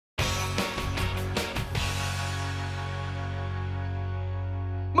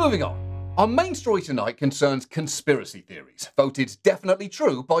Moving on. Our main story tonight concerns conspiracy theories, voted definitely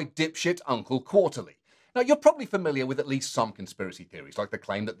true by dipshit Uncle Quarterly. Now, you're probably familiar with at least some conspiracy theories, like the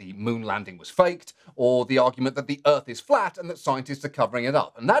claim that the moon landing was faked, or the argument that the Earth is flat and that scientists are covering it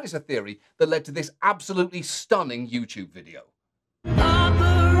up. And that is a theory that led to this absolutely stunning YouTube video.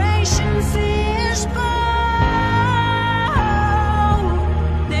 Operation Fishbowl.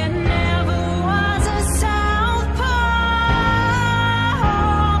 There never was a South Pole.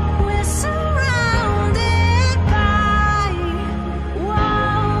 We're surrounded by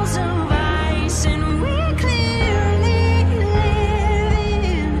walls of ice, and we clearly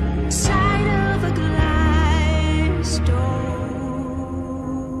live inside of a glass door.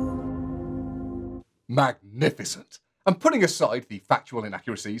 Magnificent. And putting aside the factual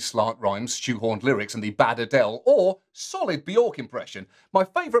inaccuracies, slant rhymes, shoehorned lyrics, and the bad Adele or solid Bjork impression, my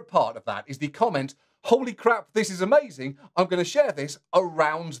favourite part of that is the comment, "Holy crap, this is amazing, I'm going to share this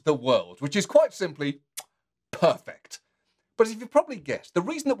around the world," which is quite simply perfect. But as you've probably guessed, the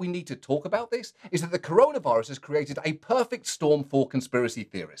reason that we need to talk about this is that the coronavirus has created a perfect storm for conspiracy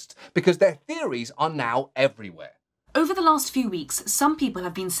theorists, because their theories are now everywhere. Over the last few weeks, some people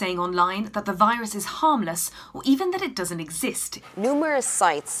have been saying online that the virus is harmless or even that it doesn't exist. Numerous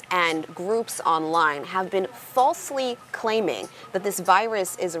sites and groups online have been falsely claiming that this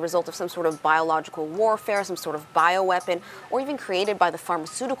virus is a result of some sort of biological warfare, some sort of bioweapon, or even created by the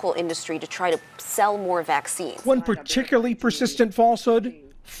pharmaceutical industry to try to sell more vaccines. One particularly persistent falsehood: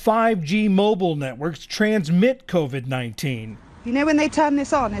 5G mobile networks transmit COVID-19. You know, when they turn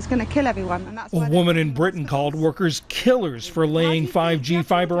this on, it's going to kill everyone. And that's A woman in Britain called workers killers for laying 5G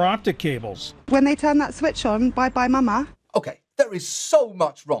fiber optic cables. When they turn that switch on, bye-bye mama. Okay, there is so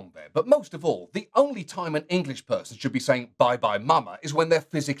much wrong there, but most of all, the only time an English person should be saying bye-bye mama is when they're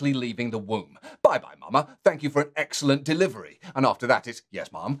physically leaving the womb. Bye-bye mama, thank you for an excellent delivery. And after that it's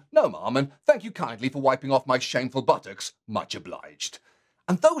yes ma'am, no ma'am, and thank you kindly for wiping off my shameful buttocks, much obliged.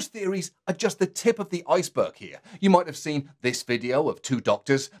 And those theories are just the tip of the iceberg here. You might have seen this video of two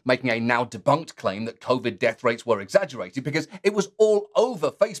doctors making a now debunked claim that COVID death rates were exaggerated because it was all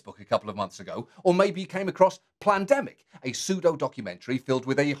over Facebook a couple of months ago. Or maybe you came across Plandemic, a pseudo-documentary filled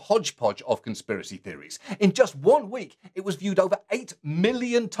with a hodgepodge of conspiracy theories. In just 1 week, it was viewed over 8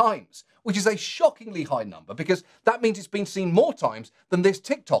 million times, which is a shockingly high number because that means it's been seen more times than this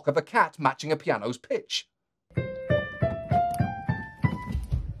TikTok of a cat matching a piano's pitch.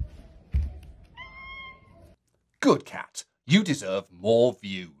 Good cat, you deserve more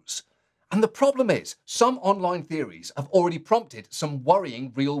views. And the problem is, some online theories have already prompted some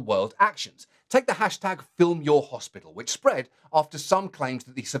worrying real-world actions. Take the hashtag #FilmYourHospital, which spread after some claimed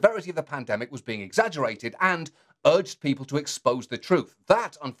that the severity of the pandemic was being exaggerated and urged people to expose the truth.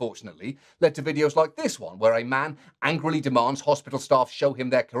 That, unfortunately, led to videos like this one, where a man angrily demands hospital staff show him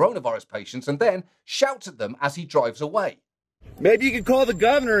their coronavirus patients and then shouts at them as he drives away. Maybe you could call the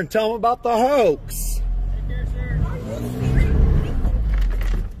governor and tell him about the hoax.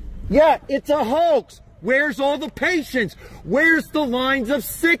 Yeah, it's a hoax. Where's all the patients? Where's the lines of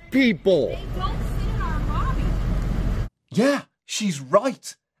sick people? They don't sit in our lobby. Yeah, she's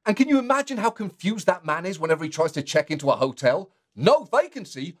right. And can you imagine how confused that man is whenever he tries to check into a hotel? No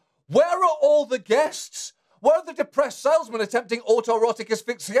vacancy. Where are all the guests? Where are the depressed salesmen attempting autoerotic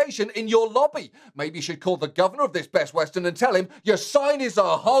asphyxiation in your lobby? Maybe you should call the governor of this Best Western and tell him your sign is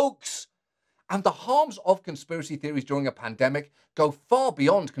a hoax. And the harms of conspiracy theories during a pandemic go far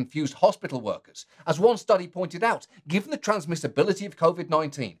beyond confused hospital workers. As one study pointed out, given the transmissibility of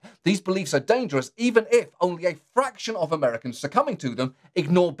COVID-19, these beliefs are dangerous even if only a fraction of Americans succumbing to them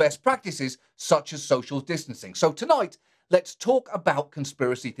ignore best practices such as social distancing. So tonight, let's talk about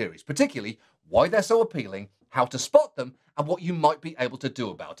conspiracy theories, particularly why they're so appealing, how to spot them, and what you might be able to do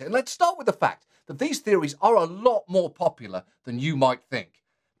about it. And let's start with the fact that these theories are a lot more popular than you might think.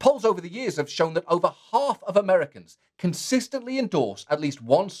 Polls over the years have shown that over half of Americans consistently endorse at least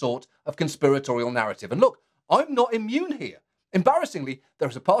one sort of conspiratorial narrative. And look, I'm not immune here. Embarrassingly, there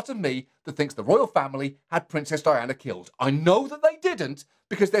is a part of me that thinks the royal family had Princess Diana killed. I know that they didn't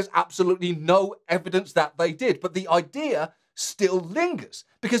because there's absolutely no evidence that they did. But the idea still lingers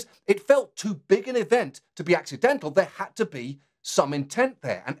because it felt too big an event to be accidental. There had to be some intent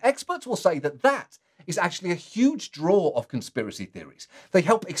there. And experts will say that that is actually a huge draw of conspiracy theories. They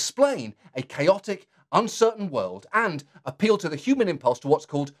help explain a chaotic, uncertain world and appeal to the human impulse to what's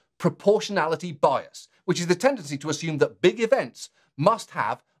called proportionality bias, which is the tendency to assume that big events must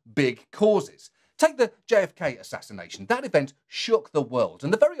have big causes. Take the JFK assassination. That event shook the world,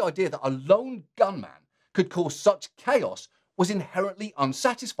 and the very idea that a lone gunman could cause such chaos was inherently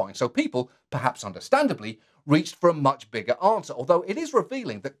unsatisfying, so people, perhaps understandably, reached for a much bigger answer, although it is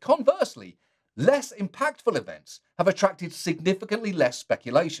revealing that conversely, less impactful events have attracted significantly less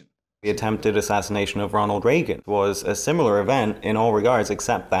speculation. The attempted assassination of Ronald Reagan was a similar event in all regards,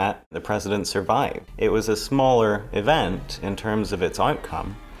 except that the president survived. It was a smaller event in terms of its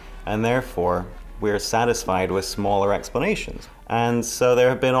outcome, and therefore we're satisfied with smaller explanations. And so there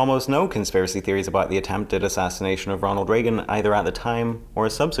have been almost no conspiracy theories about the attempted assassination of Ronald Reagan, either at the time or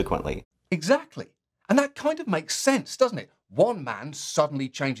subsequently. Exactly. And that kind of makes sense, doesn't it? One man suddenly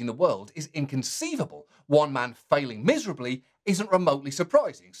changing the world is inconceivable. One man failing miserably isn't remotely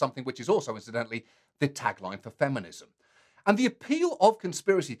surprising, something which is also, incidentally, the tagline for feminism. And the appeal of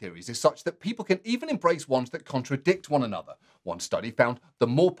conspiracy theories is such that people can even embrace ones that contradict one another. One study found the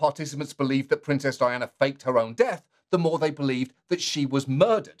more participants believed that Princess Diana faked her own death, the more they believed that she was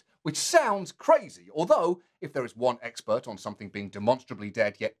murdered, which sounds crazy. Although, if there is one expert on something being demonstrably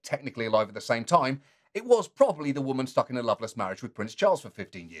dead yet technically alive at the same time, it was probably the woman stuck in a loveless marriage with Prince Charles for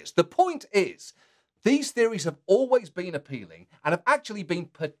 15 years. The point is, these theories have always been appealing and have actually been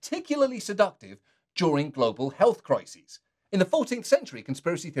particularly seductive during global health crises. In the 14th century,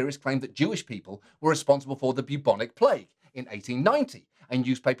 conspiracy theorists claimed that Jewish people were responsible for the bubonic plague. In 1890, a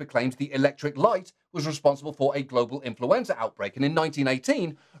newspaper claimed the electric light was responsible for a global influenza outbreak. And in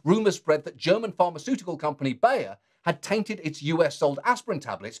 1918, rumors spread that German pharmaceutical company Bayer had tainted its US-sold aspirin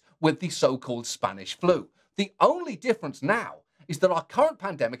tablets with the so-called Spanish flu. The only difference now is that our current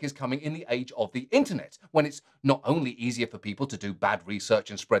pandemic is coming in the age of the internet, when it's not only easier for people to do bad research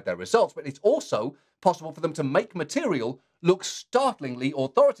and spread their results, but it's also possible for them to make material look startlingly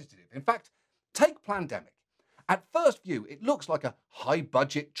authoritative. In fact, take Plandemic. At first view, it looks like a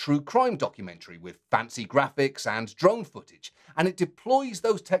high-budget true crime documentary with fancy graphics and drone footage, and it deploys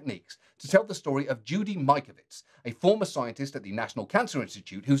those techniques to tell the story of Judy Mikovits, a former scientist at the National Cancer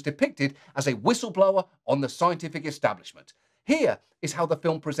Institute who's depicted as a whistleblower on the scientific establishment. Here is how the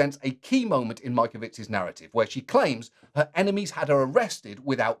film presents a key moment in Mikovits' narrative, where she claims her enemies had her arrested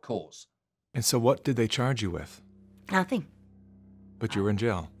without cause. And so what did they charge you with? Nothing. But you were in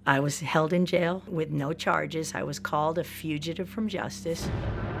jail. I was held in jail with no charges. I was called a fugitive from justice.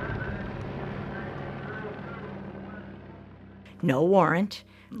 No warrant.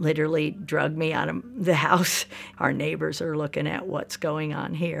 Literally drugged me out of the house. Our neighbors are looking at what's going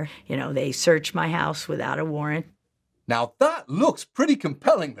on here. You know, they searched my house without a warrant. Now that looks pretty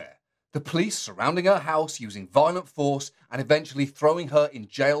compelling there. The police surrounding her house using violent force and eventually throwing her in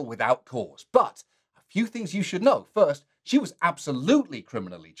jail without cause. But a few things you should know. First, she was absolutely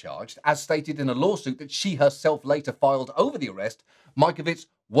criminally charged. As stated in a lawsuit that she herself later filed over the arrest, Mikovits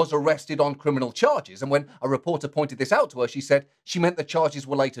was arrested on criminal charges. And when a reporter pointed this out to her, she said she meant the charges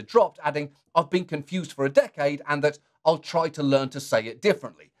were later dropped, adding, "I've been confused for a decade and that I'll try to learn to say it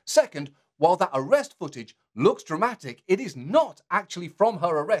differently." Second, while that arrest footage looks dramatic, it is not actually from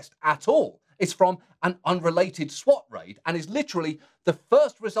her arrest at all. It's from an unrelated SWAT raid and is literally the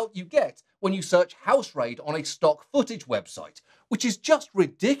first result you get when you search house raid on a stock footage website, which is just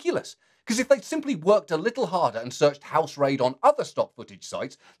ridiculous. Because if they'd simply worked a little harder and searched house raid on other stock footage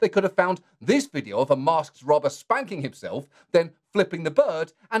sites, they could have found this video of a masked robber spanking himself, then flipping the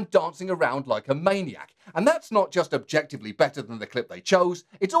bird and dancing around like a maniac. And that's not just objectively better than the clip they chose,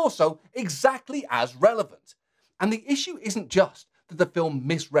 it's also exactly as relevant. And the issue isn't just that the film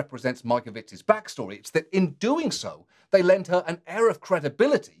misrepresents Mikovits' backstory, it's that in doing so, they lend her an air of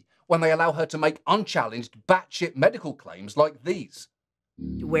credibility when they allow her to make unchallenged batshit medical claims like these.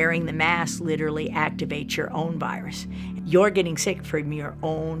 Wearing the mask literally activates your own virus. You're getting sick from your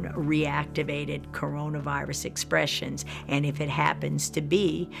own reactivated coronavirus expressions. And if it happens to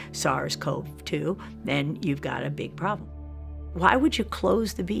be SARS-CoV-2, then you've got a big problem. Why would you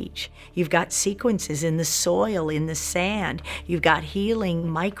close the beach? You've got sequences in the soil, in the sand. You've got healing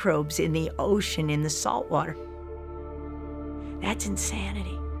microbes in the ocean, in the salt water. That's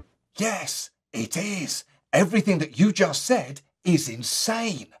insanity. Yes, it is. Everything that you just said is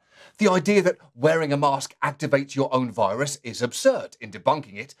insane. The idea that wearing a mask activates your own virus is absurd. In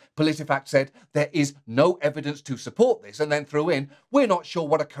debunking it, PolitiFact said there is no evidence to support this and then threw in, we're not sure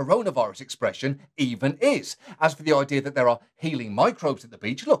what a coronavirus expression even is. As for the idea that there are healing microbes at the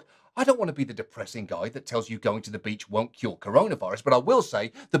beach, look, I don't want to be the depressing guy that tells you going to the beach won't cure coronavirus, but I will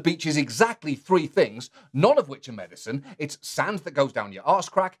say the beach is exactly three things, none of which are medicine. It's sand that goes down your arse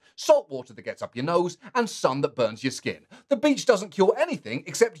crack, salt water that gets up your nose, and sun that burns your skin. The beach doesn't cure anything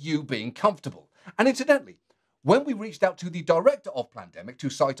except you being comfortable. And incidentally, When we reached out to the director of Plandemic to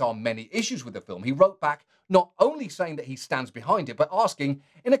cite our many issues with the film, he wrote back not only saying that he stands behind it, but asking,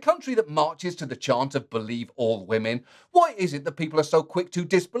 in a country that marches to the chant of believe all women, why is it that people are so quick to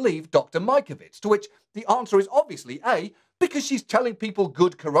disbelieve Dr. Mikovits? To which the answer is obviously A, because she's telling people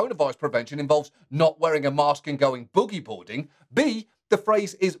good coronavirus prevention involves not wearing a mask and going boogie boarding. B, the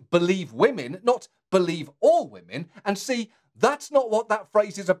phrase is believe women, not believe all women. And C, that's not what that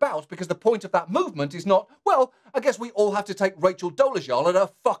phrase is about, because the point of that movement is not, well, I guess we all have to take Rachel Dolezal at her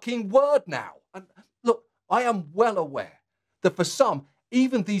fucking word now. And look, I am well aware that for some,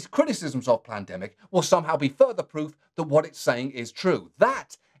 even these criticisms of Plandemic will somehow be further proof that what it's saying is true.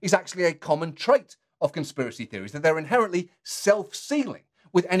 That is actually a common trait of conspiracy theories, that they're inherently self-sealing,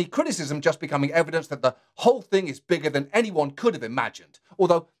 with any criticism just becoming evidence that the whole thing is bigger than anyone could have imagined.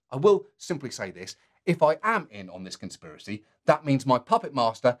 Although, I will simply say this, if I am in on this conspiracy, that means my puppet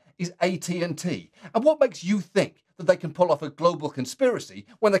master is AT&T. And what makes you think that they can pull off a global conspiracy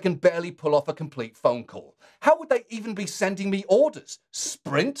when they can barely pull off a complete phone call? How would they even be sending me orders?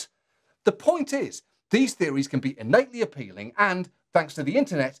 Sprint? The point is, these theories can be innately appealing and, thanks to the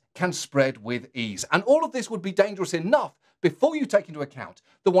internet, can spread with ease. And all of this would be dangerous enough before you take into account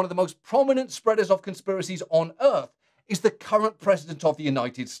that one of the most prominent spreaders of conspiracies on Earth is the current president of the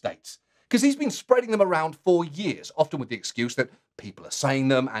United States. Because he's been spreading them around for years, often with the excuse that people are saying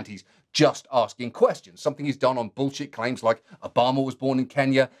them and he's just asking questions, something he's done on bullshit claims like Obama was born in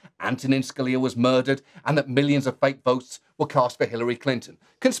Kenya, Antonin Scalia was murdered, and that millions of fake votes were cast for Hillary Clinton.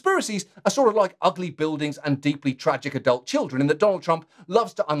 Conspiracies are sort of like ugly buildings and deeply tragic adult children in that Donald Trump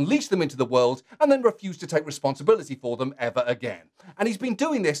loves to unleash them into the world and then refuse to take responsibility for them ever again. And he's been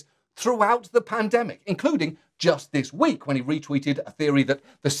doing this throughout the pandemic, including just this week when he retweeted a theory that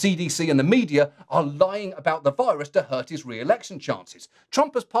the CDC and the media are lying about the virus to hurt his re-election chances.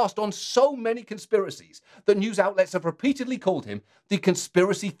 Trump has passed on so many conspiracies that news outlets have repeatedly called him the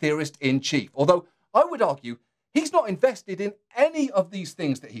conspiracy theorist in chief. Although I would argue he's not invested in any of these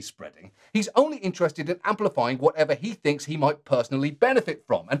things that he's spreading. He's only interested in amplifying whatever he thinks he might personally benefit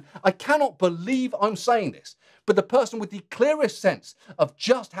from. And I cannot believe I'm saying this, but the person with the clearest sense of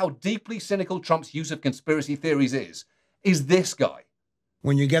just how deeply cynical Trump's use of conspiracy theories is this guy.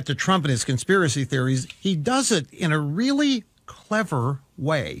 When you get to Trump and his conspiracy theories, he does it in a really clever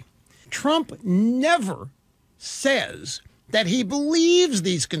way. Trump never says that he believes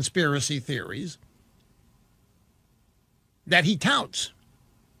these conspiracy theories that he touts.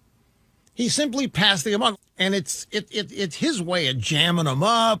 He simply passing them on, and it's his way of jamming them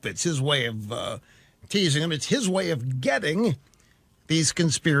up. It's his way of teasing them. It's his way of getting these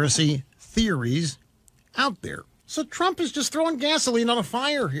conspiracy theories out there. So Trump is just throwing gasoline on a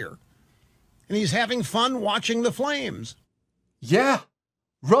fire here, and he's having fun watching the flames. Yeah,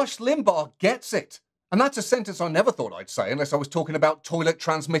 Rush Limbaugh gets it. And that's a sentence I never thought I'd say unless I was talking about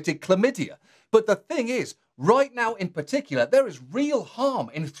toilet-transmitted chlamydia. But the thing is, right now in particular, there is real harm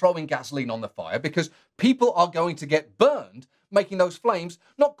in throwing gasoline on the fire because people are going to get burned, making those flames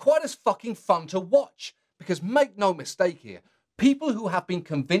not quite as fucking fun to watch. Because make no mistake here, people who have been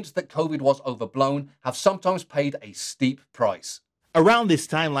convinced that COVID was overblown have sometimes paid a steep price. Around this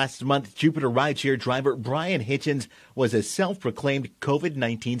time last month, Jupiter rideshare driver Brian Hitchens was a self-proclaimed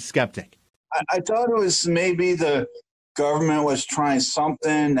COVID-19 skeptic. I thought it was maybe the government was trying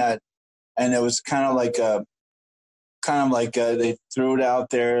something that, and it was kind of like they threw it out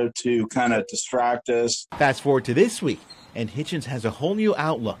there to kind of distract us. Fast forward to this week, and Hitchens has a whole new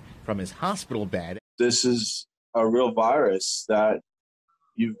outlook from his hospital bed. This is a real virus that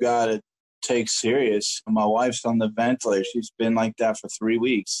you've got to take serious. My wife's on the ventilator. She's been like that for 3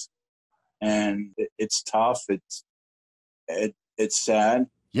 weeks, and it's tough. It's sad.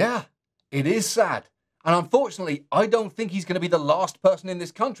 Yeah. It is sad. And unfortunately, I don't think he's going to be the last person in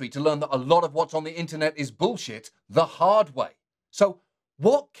this country to learn that a lot of what's on the internet is bullshit the hard way. So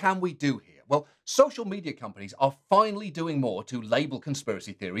what can we do here? Well, social media companies are finally doing more to label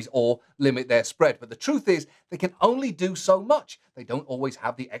conspiracy theories or limit their spread. But the truth is, they can only do so much. They don't always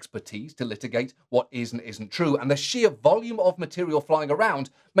have the expertise to litigate what is and isn't true. And the sheer volume of material flying around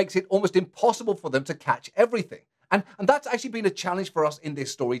makes it almost impossible for them to catch everything. And that's actually been a challenge for us in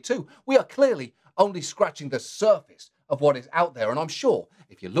this story too. We are clearly only scratching the surface of what is out there. And I'm sure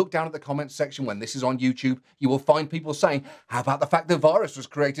if you look down at the comments section when this is on YouTube, you will find people saying, how about the fact the virus was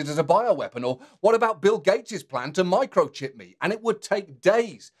created as a bioweapon? Or what about Bill Gates' plan to microchip me? And it would take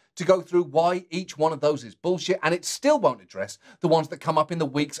days to go through why each one of those is bullshit. And it still won't address the ones that come up in the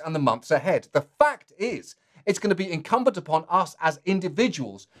weeks and the months ahead. The fact is, it's going to be incumbent upon us as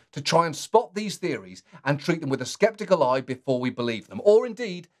individuals to try and spot these theories and treat them with a skeptical eye before we believe them, or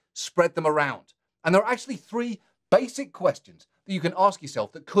indeed spread them around. And there are actually 3 basic questions that you can ask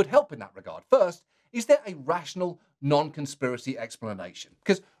yourself that could help in that regard. First, is there a rational, non-conspiracy explanation?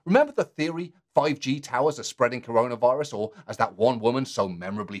 Because remember the theory 5G towers are spreading coronavirus, or as that one woman so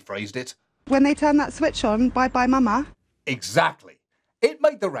memorably phrased it? When they turn that switch on, bye-bye mama. Exactly. It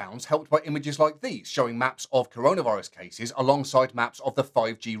made the rounds helped by images like these, showing maps of coronavirus cases alongside maps of the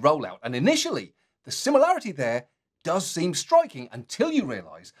 5G rollout. And initially, the similarity there does seem striking until you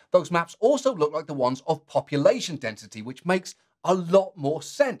realise those maps also look like the ones of population density, which makes a lot more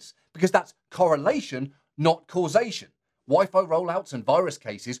sense, because that's correlation, not causation. Wi-Fi rollouts and virus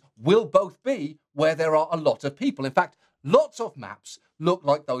cases will both be where there are a lot of people. In fact, lots of maps look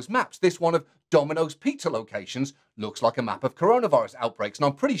like those maps. This one of Domino's Pizza locations looks like a map of coronavirus outbreaks, and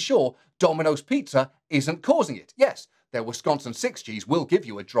I'm pretty sure Domino's Pizza isn't causing it. Yes, their Wisconsin 6Gs will give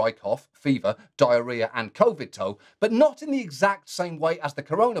you a dry cough, fever, diarrhea, and COVID toe, but not in the exact same way as the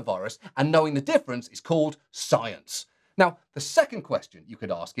coronavirus, and knowing the difference is called science. Now, the second question you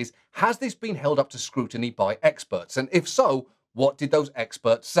could ask is, has this been held up to scrutiny by experts? And if so, what did those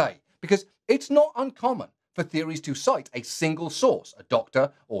experts say? Because it's not uncommon for theories to cite a single source, a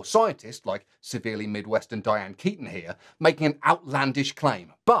doctor or scientist like severely Midwestern Diane Keaton here, making an outlandish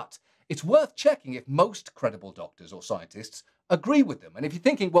claim. But it's worth checking if most credible doctors or scientists agree with them. And if you're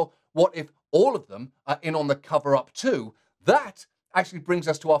thinking, well, what if all of them are in on the cover-up too? That actually brings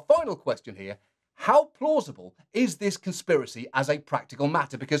us to our final question here. How plausible is this conspiracy as a practical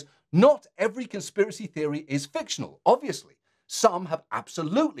matter? Because not every conspiracy theory is fictional, obviously. Some have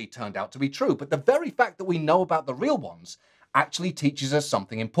absolutely turned out to be true, but the very fact that we know about the real ones actually teaches us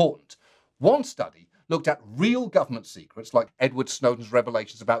something important. One study looked at real government secrets like Edward Snowden's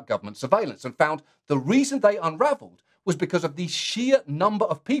revelations about government surveillance and found the reason they unraveled was because of the sheer number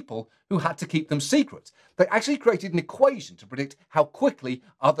of people who had to keep them secret. They actually created an equation to predict how quickly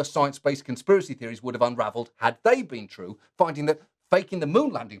other science-based conspiracy theories would have unraveled had they been true, finding that faking the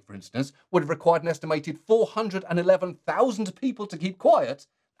moon landing, for instance, would have required an estimated 411,000 people to keep quiet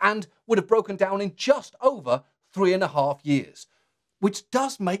and would have broken down in just over 3.5 years. Which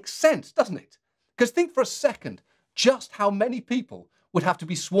does make sense, doesn't it? Because think for a second just how many people would have to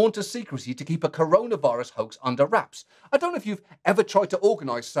be sworn to secrecy to keep a coronavirus hoax under wraps. I don't know if you've ever tried to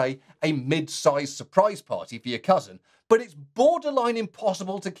organise, say, a mid-sized surprise party for your cousin, but it's borderline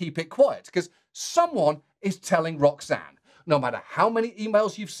impossible to keep it quiet because someone is telling Roxanne. No matter how many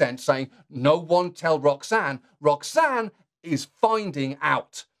emails you've sent saying, no one tell Roxanne, Roxanne is finding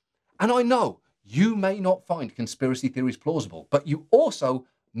out. And I know you may not find conspiracy theories plausible, but you also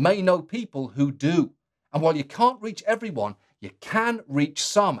may know people who do. And while you can't reach everyone, you can reach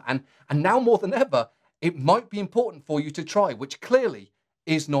some. And now more than ever, it might be important for you to try, which clearly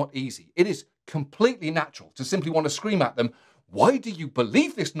is not easy. It is completely natural to simply want to scream at them, why do you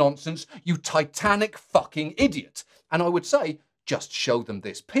believe this nonsense, you titanic fucking idiot? And I would say, just show them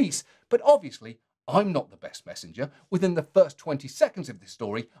this piece. But obviously, I'm not the best messenger. Within the first 20 seconds of this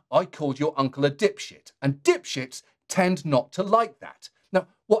story, I called your uncle a dipshit. And dipshits tend not to like that. Now,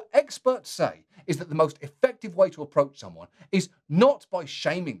 what experts say is that the most effective way to approach someone is not by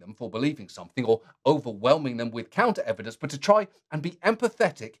shaming them for believing something or overwhelming them with counter evidence, but to try and be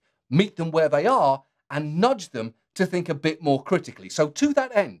empathetic, meet them where they are, and nudge them to think a bit more critically. So to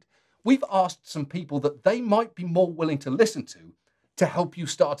that end, we've asked some people that they might be more willing to listen to help you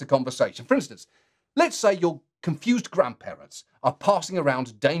start a conversation. For instance, let's say your confused grandparents are passing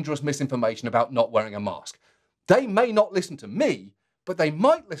around dangerous misinformation about not wearing a mask. They may not listen to me, but they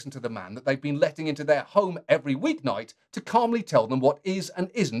might listen to the man that they've been letting into their home every weeknight to calmly tell them what is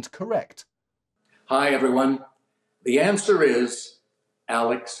and isn't correct. Hi, everyone. The answer is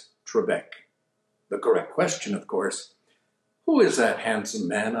Alex Trebek. The correct question, of course, who is that handsome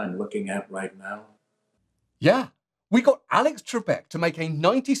man I'm looking at right now? Yeah, we got Alex Trebek to make a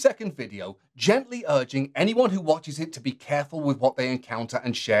 90-second video gently urging anyone who watches it to be careful with what they encounter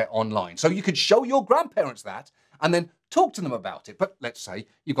and share online. So you could show your grandparents that and then talk to them about it. But let's say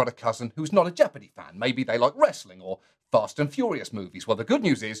you've got a cousin who's not a Jeopardy fan. Maybe they like wrestling or Fast and Furious movies. Well, the good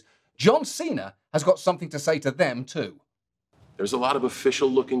news is John Cena has got something to say to them too. There's a lot of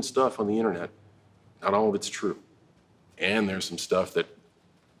official-looking stuff on the internet. Not all of it's true. And there's some stuff that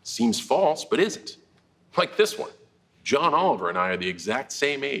seems false, but isn't. Like this one. John Oliver and I are the exact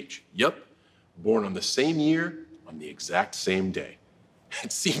same age. Yep, born on the same year, on the exact same day.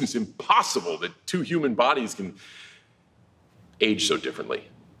 It seems impossible that two human bodies can age so differently.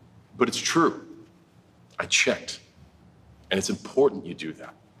 But it's true. I checked. And it's important you do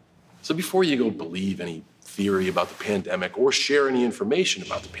that. So before you go believe any theory about the pandemic or share any information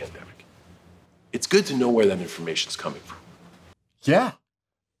about the pandemic, it's good to know where that information's coming from. Yeah,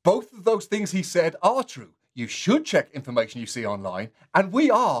 Both of those things he said are true. You should check information you see online, and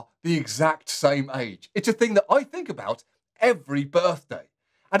we are the exact same age. It's a thing that I think about every birthday.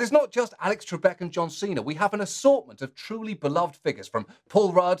 And it's not just Alex Trebek and John Cena. We have an assortment of truly beloved figures, from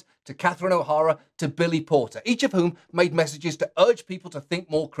Paul Rudd to Catherine O'Hara to Billy Porter, each of whom made messages to urge people to think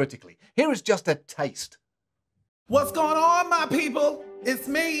more critically. Here is just a taste. What's going on, my people? It's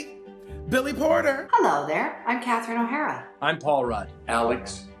me, Billy Porter. Hello there. I'm Catherine O'Hara. I'm Paul Rudd.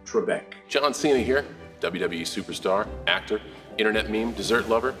 Alex Trebek. John Cena here, WWE superstar, actor, internet meme, dessert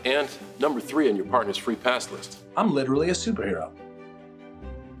lover, and number 3 on your partner's free pass list. I'm literally a superhero.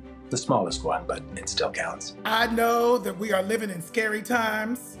 The smallest one, but it still counts. I know that we are living in scary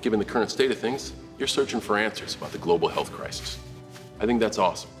times. Given the current state of things, you're searching for answers about the global health crisis. I think that's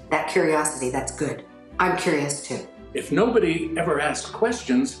awesome. That curiosity, that's good. I'm curious too. If nobody ever asked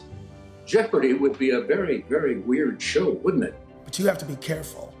questions, Jeopardy would be a very, very weird show, wouldn't it? But you have to be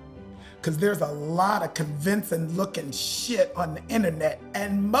careful, because there's a lot of convincing looking shit on the internet,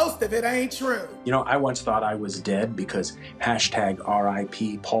 and most of it ain't true. You know, I once thought I was dead because hashtag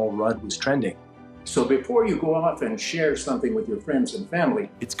RIP Paul Rudd was trending. So before you go off and share something with your friends and family,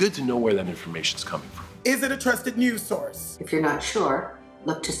 it's good to know where that information's coming from. Is it a trusted news source? If you're not sure,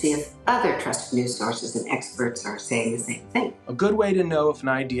 look to see if other trusted news sources and experts are saying the same thing. A good way to know if an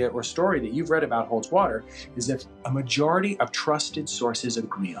idea or story that you've read about holds water is if a majority of trusted sources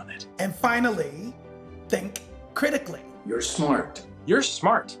agree on it. And finally, think critically. You're smart. You're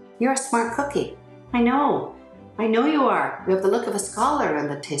smart. You're a smart cookie. I know. I know you are. You have the look of a scholar and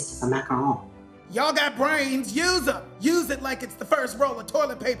the taste of a macaron. Y'all got brains, use them. Use it like it's the first roll of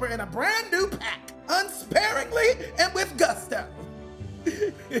toilet paper in a brand new pack. Unsparingly and with gusto.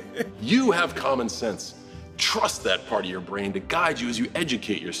 You have common sense. Trust that part of your brain to guide you as you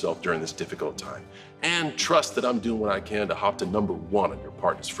educate yourself during this difficult time. And trust that I'm doing what I can to hop to number 1 on your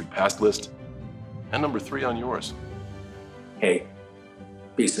partner's free pass list and number 3 on yours. Hey,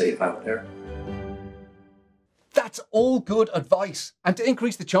 be safe out there. That's all good advice. And to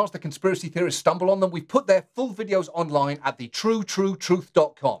increase the chance that conspiracy theorists stumble on them, we've put their full videos online at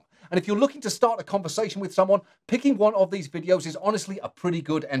thetruetruetruth.com. And if you're looking to start a conversation with someone, picking one of these videos is honestly a pretty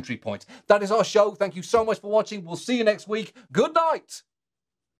good entry point. That is our show. Thank you so much for watching. We'll see you next week. Good night.